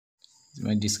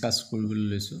মই ডিসকাস কৰিবলৈ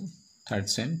লৈছো third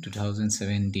same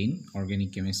 2017 organic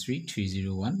chemistry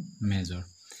 301 major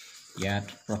ইয়াত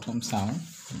প্ৰথম চাও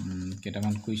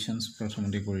কেটামান কোৱেশ্চনছ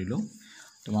প্ৰথমতে কৰিলো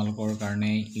তোমালোকৰ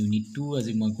কাৰণে ইউনিট 2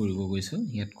 আজি মই কৰিব গৈছো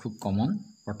ইয়াত খুব কমন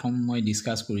প্ৰথম মই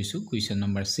ডিসকাস কৰিছো question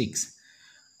number 6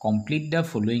 complete the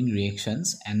following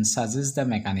reactions and suggest the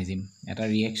mechanism এটা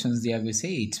reactions দিয়া গৈছে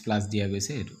H+ দিয়া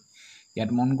গৈছে এটো ইয়াত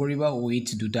মন কৰিবা OH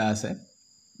দুটা আছে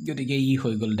গতিকে ই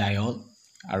হৈ গল ডায়ল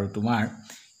আৰু তোমাৰ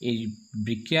এই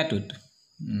বিক্ৰিয়াটোত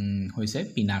হৈছে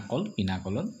pinnacle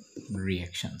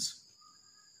reactions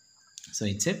so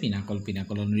it's a pinnacle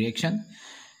reaction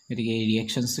গতিকে এই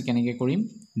reactions কেনেকৈ কৰিম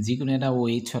যিকোনো এটা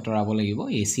OH হতৰাব লাগিব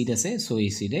এসিড আছে সো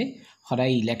এসিডে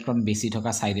সদায় ইলেক্ট্ৰন বেছি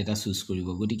থকা সাইড এটা চুজ কৰিব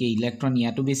গতিকে ইলেক্ট্ৰন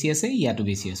ইয়াটো বেছি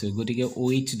আছে গতিকে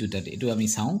OH দুটাত এটো আমি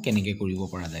চাও কেনেকৈ কৰিব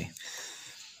পৰা যায়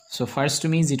সো ফাৰ্স্ট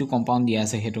তুমি যেটো কম্পাউন্ড দিয়া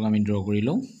আছে হেতু আমি ড্ৰ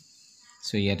কৰিলো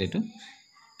সো ইয়াত এটো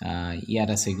ইয়াত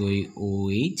আছে গৈ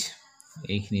OH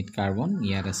এইখিনিত কাৰ্বন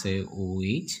ইয়াত আছে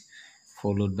OH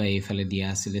followed by এফালে দিয়া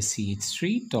আছিল CH3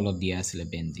 তলত দিয়া আছিল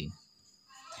বেনজিন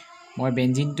মই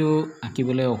বেনজিনটো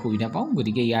আকিবলৈ অসুবিধা পাওঁ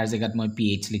গতিকে ইয়াৰ জায়গাত মই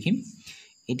pH লিখিম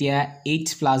এতিয়া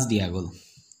H+ দিয়া গল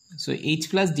সো H+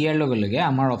 দিয়াৰ লগে লগে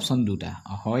আমাৰ অপচন দুটা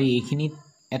হয় এইখিনিত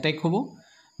এটেক হ'ব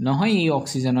নহয় এই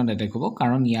অক্সিজেনত এটেক হ'ব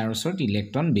কাৰণ ইয়াৰ ওচৰত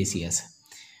ইলেক্ট্ৰন বেছি আছে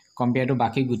কম্পেয়াৰ টু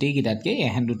বাকি গুটেই গিটাতকে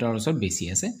এহেন দুটাৰ ওচৰত বেছি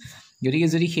আছে গতিকে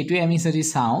যদি হেতুৱে আমি যদি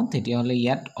চাও তেতিয়া হলে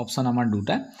ইয়াত অপচন আমাৰ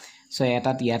দুটা সো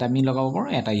এটাত ইয়াত আমি লগাব পাৰো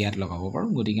এটা ইয়াত লগাব পাৰো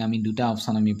গতিকে আমি দুটা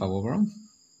অপচন আমি পাব পাৰো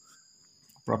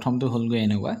প্ৰথমটো হল গৈ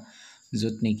এনেকুৱা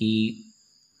যত নেকি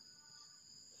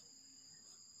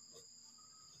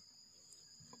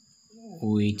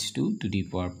OH2 to the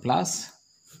power plus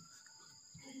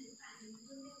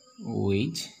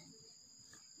OH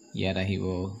ইয়াত আহিব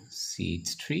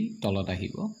CH3 তলত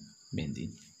আহিব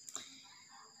বেনজিন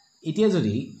এতিয়া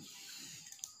যদি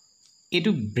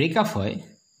এটো ব্রেক আপ হয়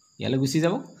ইয়ালে গুছি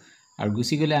যাব আৰু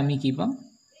গুছি গলে আমি কি পাম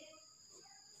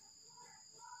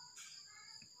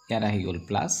ইয়াত আহি গল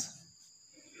প্লাস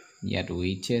ইয়াত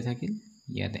OH থাকিল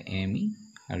ইয়াত Me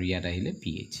আৰু ইয়াত আহিলে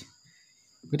pH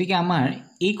গতিকে আমাৰ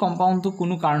এই কম্পাউন্ডটো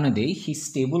কোনো কাৰণতে হি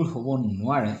ষ্টেবল হ'ব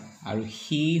নোৱাৰে আৰু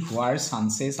হি হোৱাৰ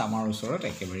চান্সেস আমাৰ ওচৰত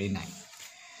একেবাৰে নাই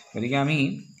গতিকে আমি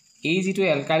এই যেটো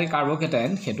এলকাইল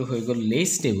কাৰ্বকেটায়ন হেতু হৈ গল লেস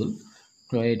ষ্টেবল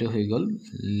ক্লোৰাইডটো হৈ গল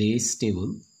লেস ষ্টেবল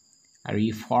আৰু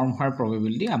ই ফৰ্ম হোৱাৰ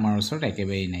প্ৰবাবিলিটি আমাৰ ওচৰত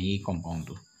একেবাৰে নাই এই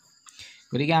কম্পাউন্ডটো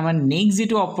গতিকে আমাৰ নেক্সট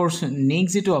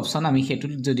যেটো অপচন আমি হেতু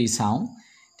যদি চাও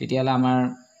তেতিয়ালে আমাৰ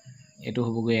এটো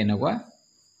হ'বগৈ এনেকুৱা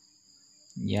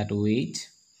ইয়াত OH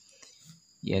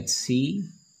ইয়াত C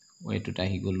ওয়েটটো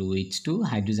আহি গল OH2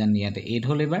 হাইড্ৰোজেন ইয়াত এড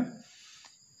হল এবাৰ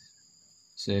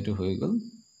সো এটো হৈ গল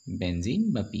বেনজিন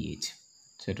বা pH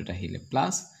সো এটো আহিলে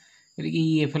প্লাস গতিকে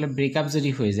ই এফালে ব্রেকআপ যদি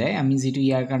হৈ যায় আমি যেটো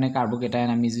ইয়াৰ কাৰণে কাৰ্বকেটায়ন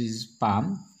আমি যি পাম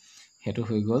হেতু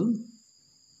হৈ গল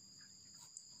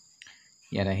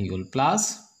ইয়াত আহি গল প্লাস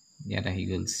ইয়াত আহি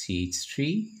গল CH3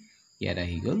 ইয়াত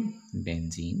আহি গল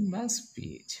বেনজিন বা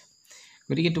pH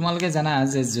গতিকে তোমালোকে জানা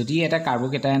যে যদি এটা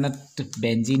কাৰ্বকেটায়নত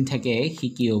বেনজিন থাকে হি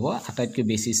কি হ'ব আটাইতকৈ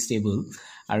বেছি ষ্টেবল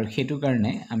আৰু হেতু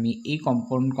কাৰণে আমি এই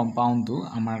কম্পাউন্ডটো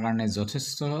আমাৰ কাৰণে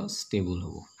যথেষ্ট ষ্টেবল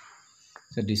হ'ব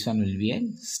so this one will B A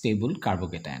stable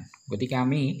কাৰ্বকেটায়ন গতিকে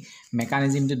আমি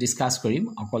মেকানিজমটো ডিসকাস কৰিম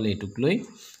অকল এটুক লৈ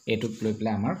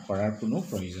পেলাই আমাৰ কৰাৰ কোনো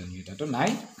প্ৰয়োজনীয়তাটো নাই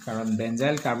কাৰণ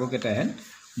বেনজাইল কাৰ্বকেটায়ন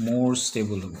মোৰ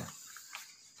ষ্টেবল হ'ব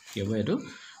কি হ'ব এটো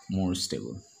মোৰ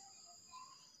ষ্টেবল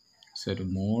সো এটো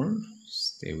মোৰ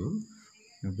ষ্টেবল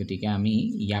গতিকে আমি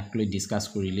ইয়াক লৈ ডিসকাস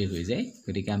কৰিলে হৈ যায়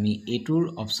গতিকে আমি এটুৰ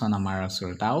অপচন আমাৰ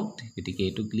ওচৰত আউট গতিকে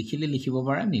এটুক লিখিলে লিখিব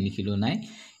পাৰা নিলিখিলো নাই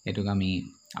এটুক আমি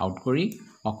আউট কৰি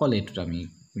অকল এটুত আমি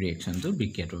ৰিঅ্যাকশনটো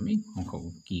বিক্ৰিয়াটো আমি অংক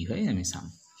কি হয় আমি চাম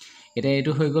এটা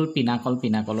এটু হৈ গল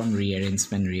পিনাকলন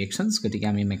ৰিঅ্যাৰেঞ্জমেন্ট ৰিঅ্যাকশনস গতিকে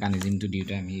আমি মেকানিজমটো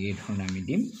দিউতে আমি এই ধৰণে আমি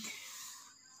দিম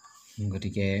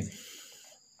গতিকে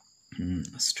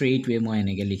straight way মই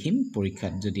এনেকে লিখিম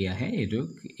পৰীক্ষাত যদি আহে এটো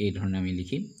এই ধৰণে আমি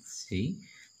লিখিম সেই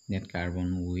net carbon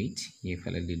OH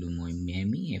এফালে দিলু মই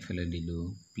Me এফালে দিলু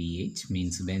pH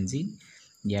means benzene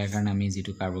ইয়াৰ কাৰণে আমি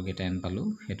যেটো কাৰ্বকেটায়ন পালো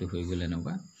হেতু হৈ গল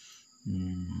এনেকুৱা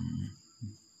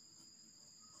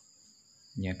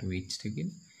ইয়াত OH থাকিল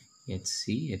ইয়াত C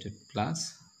এটো প্লাস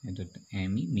এটো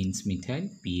Me means methyl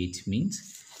pH means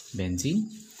benzene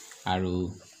আৰু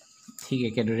ঠিক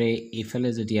একেদৰে এফালে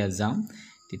যদি যাম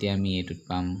তেতিয়া আমি এটুত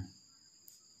পাম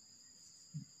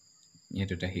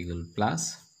এটুত আহি গল প্লাস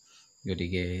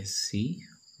গতিকে C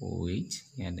OH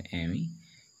ইয়াত Me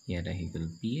ইয়াত আহি গল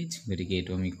pH গতিকে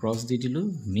এটো আমি ক্ৰস দি দিলু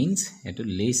means এটো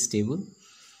লেস ষ্টেবল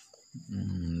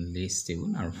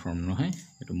আৰু ফৰ্ম নহয়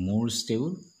এটো মোৰ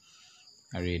ষ্টেবল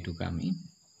আৰু এটুক আমি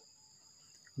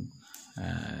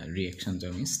ৰিঅ্যাকশনটো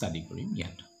আমি স্টাডি কৰিম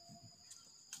ইয়াত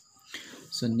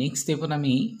So next step on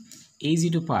ami এই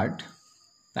যেটো part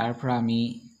তাৰ পৰা আমি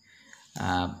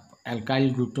alkyl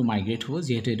group to migrate ho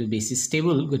jehetu etu base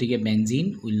stable gotike benzene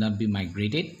will not be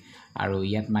migrated aru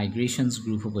yat migrations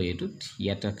group hobo etut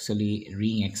yat actually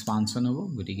ring expansion hobo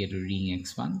gotike etu ring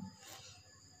expand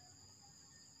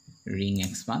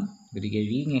gotike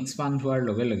ring expand hoar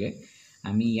loge loge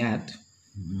ami yat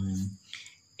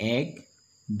 1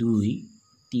 2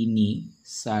 3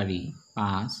 4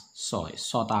 5 6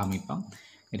 6টা আমি পাম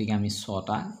গতিকে আমি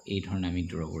 6টা এই ধৰণে আমি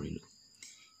draw কৰিলো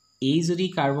এই যদি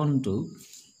কাৰ্বনটো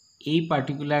এই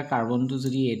পাৰ্টিকুলাৰ কাৰ্বনটো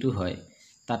যদি এটো হয়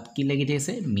তাত কি লাগি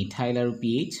থাকে মিথাইল আৰু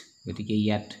pH গতিকে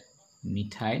ইয়াত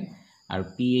মিথাইল আৰু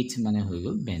pH মানে হৈ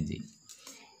গল বেনজিন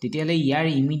তেতিয়ালে ইয়াৰ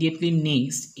ইমিডিয়েটলি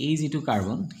নেক্সট এই যেটো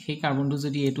কাৰ্বন সেই কাৰ্বনটো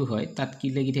যদি এটো হয় তাত কি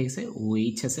লাগি থাকে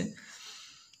OH আছে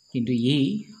কিন্তু এই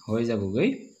হৈ যাবগৈ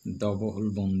ডাবল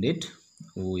বন্ডেড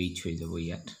OH হৈ যাব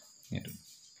ইয়াত এটো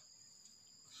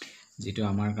যেটো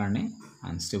আমাৰ কাৰণে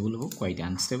আনস্টেবল হ'ব কোৱাইট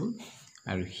আনস্টেবল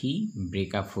আৰু হি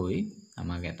ব্ৰেক আপ হৈ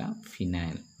আমাক এটা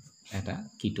ফিনাইল এটা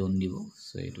কিটোন দিব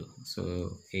সো এটো সো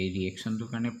এই ৰিঅ্যাকশনটো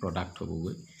কাৰণে প্ৰডাক্ট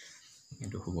হ'বগৈ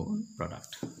এটো হ'ব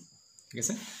প্ৰডাক্ট ঠিক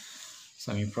আছে সো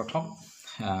আমি প্ৰথম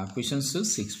কোৱেশ্চনস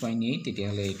 6.8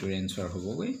 তেতিয়ালে এটো এনসাৰ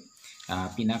হ'বগৈ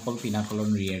পিনাকলন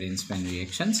ৰিঅ্যাৰেঞ্জমেন্ট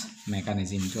ৰিঅ্যাকশনস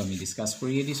মেকানিজমটো আমি ডিসকাস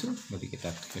কৰি দিছো গতিকে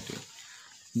তাত হেতু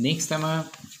নেক্সট আমাৰ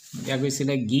ইয়া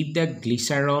গৈছিলে give the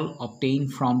glycerol obtained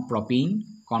from propene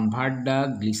convert the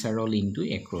glycerol into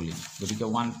acrolein গতিকে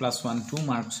 1+1 2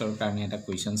 marks or কাৰণে এটা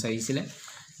কোৱেশ্চন আহিছিলে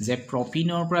যে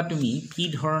প্ৰপিনৰ পৰা তুমি কি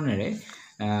ধৰণেৰে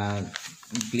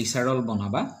গ্লিচাৰল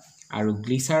বনাবা আৰু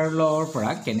গ্লিচাৰলৰ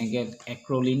পৰা কেনেকৈ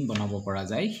acrolein বনাব পৰা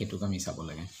যায় হেতুক আমি চাব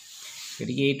লাগে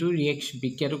গতিকে এইটো ৰিঅ্যাকশন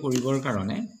বিক্ৰিয়াটো কৰিবৰ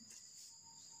কাৰণে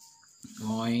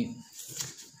মই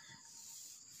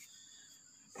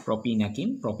propene akim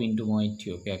propene to moi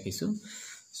thioke akisu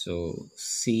so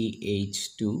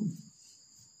CH2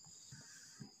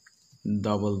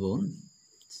 double bond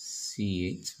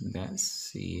CH dash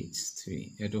CH3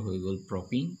 eto hoy gol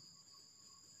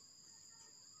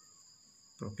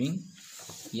propene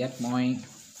yat moi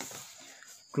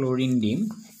chlorine dim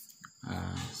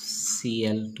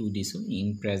Cl2 disu in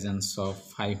presence of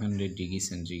 500 degree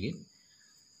centigrade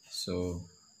so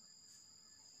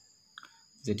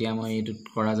যেতিয়া মই এটো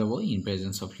কৰা যাব in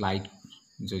presence of light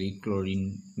যদি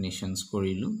ক্লোৰিনেশনস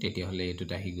কৰিলু তেতিয়া হলে এটো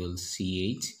আহি গল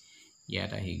CH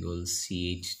ইয়াত আহি গল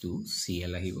CH2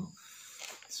 Cl আহিব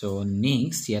সো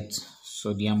নেক্সট ইয়াত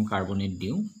সোডিয়াম কাৰ্বনেট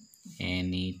দিউ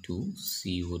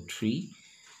Na2CO3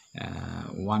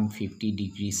 150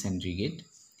 ডিগ্ৰী সেন্টিগ্ৰেড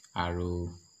আৰু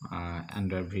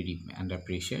under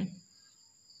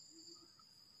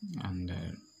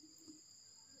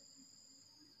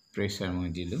pressure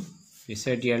মই দিলু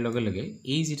pressure diar loge loge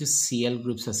ei jitu Cl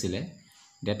groups asile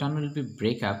that one will be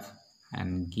break up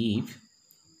and give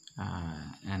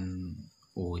an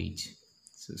OH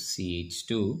so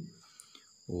CH2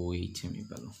 OH ami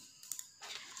palo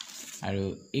aru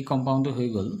ei compound to hoi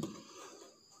gol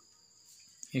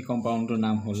ei compound to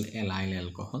naam hol allyl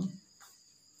alcohol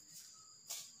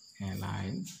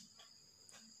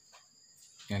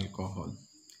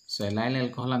so allyl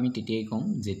alcohol ami titiai kom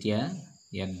jetia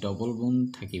ইয়াত double bond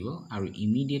থাকিব আৰু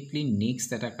immediately next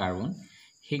এটা carbon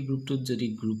হে গ্ৰুপটোত যদি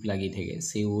group লাগি থাকে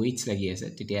সে OH লাগি আছে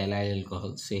তেতিয়া allyl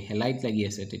alcohol সে হেলাইড লাগি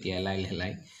আছে তেতিয়া allyl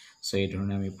হেলাইড সো এই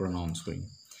ধৰণে আমি প্ৰনাউন্স কৰিম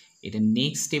এটা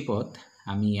নেক্সট স্টেপত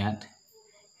আমি ইয়াত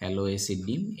হেলো এসিড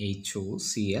দিম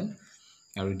HOCl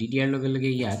আৰু দিদিয়াৰ লগে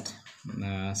লগে ইয়াত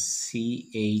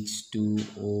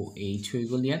CH2OH হৈ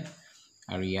গল ইয়াত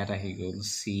আৰু ইয়াত আহি গল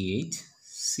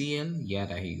CHCl ইয়াত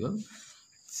আহি গল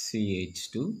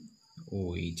CH2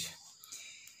 OH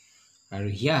আৰু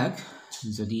ইয়াক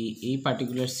যদি এই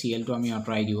পাৰ্টিকুলাৰ Cl টো আমি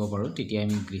আঁতৰাই দিব পাৰো তেতিয়া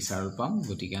আমি গ্লিচাৰল পাম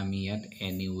গতিকে আমি ইয়াত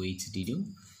NaOH দি দিম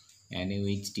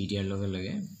NaOH দি দিয়াৰ লগে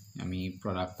লগে আমি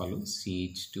প্ৰডাক্ট পালো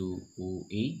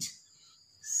CH2OH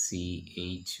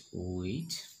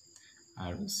CHOH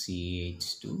আৰু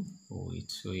CH2OH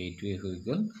so এইটোৱে হৈ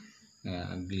গল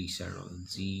গ্লিচাৰল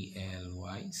GLYCERL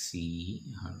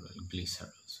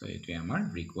গ্লিচাৰল so এইটোৱে আমাৰ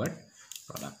ৰিকোয়াৰ্ড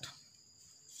প্ৰডাক্ট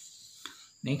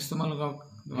Next তোমালোকক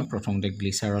প্ৰথমতে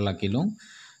গ্লিচাৰল আকিলো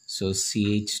so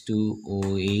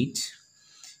CH2OH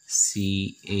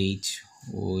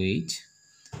CHOH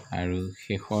আৰু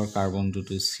শেষৰ কাৰ্বনটো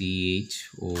to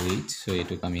CHOH so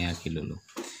এটোক আমি আকিললো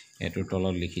এটোৰ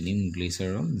তলত লিখি দিম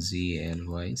glycerol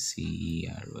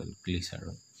GLYCERL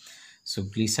glycerol so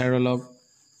গ্লিচাৰলক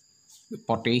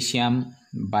potassium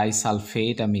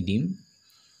bisulfate আমি দিম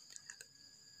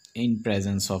in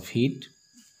presence of heat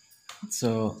so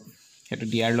হেতু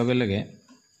দিয়াৰ লগে লগে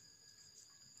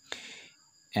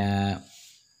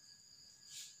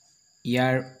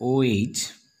ইয়াৰ OH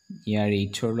ইয়াৰ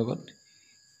Hৰ লগত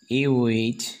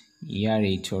AOH ইয়াৰ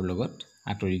Hৰ লগত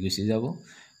আতৰি গুচি যাব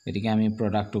গতিকে আমি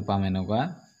প্ৰডাক্টটো পাম এনেকুৱা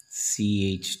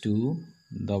CH2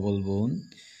 ডাবল বন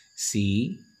C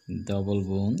ডাবল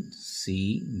বন C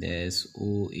ড্যাশ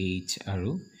OH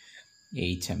আৰু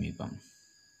H আমি পাম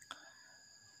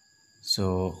so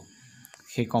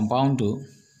সেই কম্পাউণ্ডটো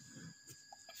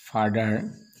further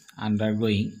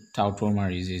undergoing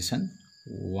tautomerization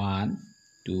 1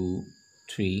 2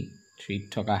 3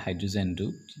 থকা হাইড্ৰোজেনটো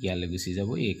ইয়ালে গুচি যাব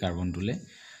এই কাৰ্বনটোলে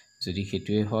যদি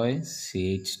হেতুৱে হয়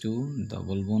CH2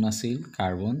 ডাবল বন আছিল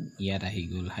কাৰ্বন ইয়াত আহি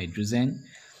গল হাইড্ৰোজেন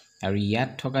আৰু ইয়াত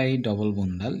থকা এই ডাবল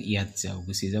বনডাল ইয়াত যাও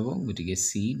গুচি যাব গতিকে C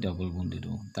ডাবল বন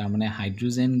দিলো তাৰ মানে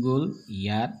হাইড্ৰোজেন গল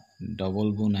ইয়াত ডাবল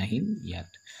বন আহিল ইয়াত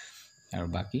আৰু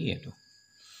বাকি এটো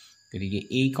গতিকে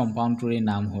এই কম্পাউণ্ডটোৰ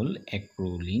নাম হল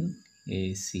এক্ৰোলিন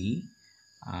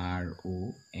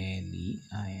ACROLEIN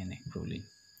এক্ৰোলিন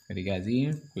গতিকে আজিৰ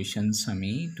কোৱেশ্চনছ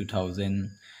আমি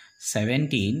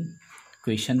 2017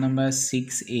 question number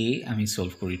 6A আমি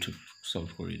সলভ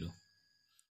কৰিলো